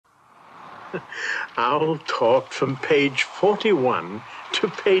Owl talked from page 41 to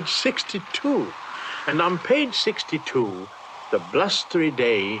page 62. And on page 62, the blustery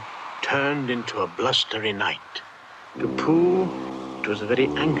day turned into a blustery night. To Pooh, it was a very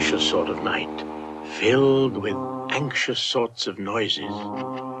anxious sort of night, filled with anxious sorts of noises.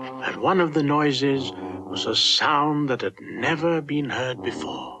 And one of the noises was a sound that had never been heard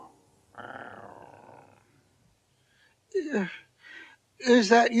before. Is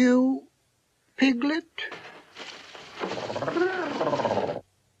that you, Piglet?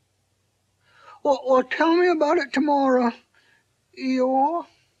 Well, tell me about it tomorrow, Eeyore.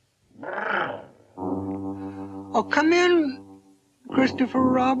 Oh, come in, Christopher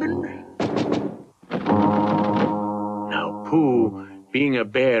Robin. Now, Pooh, being a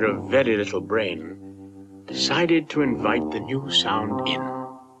bear of very little brain, decided to invite the new sound in.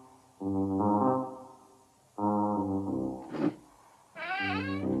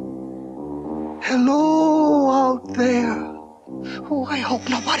 Hello out there. Oh, I hope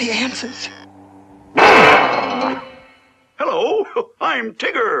nobody answers. Hello, I'm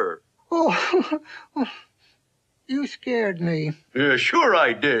Tigger. Oh, you scared me. Sure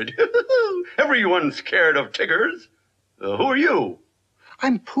I did. Everyone's scared of Tiggers. Who are you?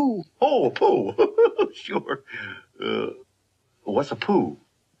 I'm Pooh. Oh, Pooh. Sure. What's a Pooh?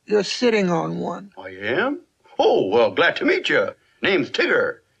 You're sitting on one. I am? Oh, well, glad to meet you. Name's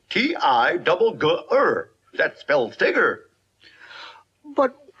Tigger. T-I-G-G-R. That spells Tigger.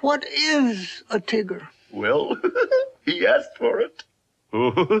 But what is a Tigger? Well, he asked for it.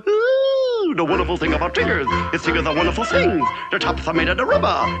 The wonderful thing about Tiggers is Tiggers are wonderful things. Their tops are made out of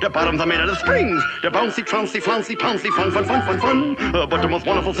rubber, their bottoms are made out of springs. They're bouncy, trouncy, flouncy, pouncy, fun, fun, fun, fun, fun. But the most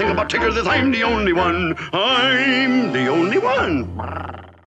wonderful thing about Tiggers is I'm the only one. I'm the only one.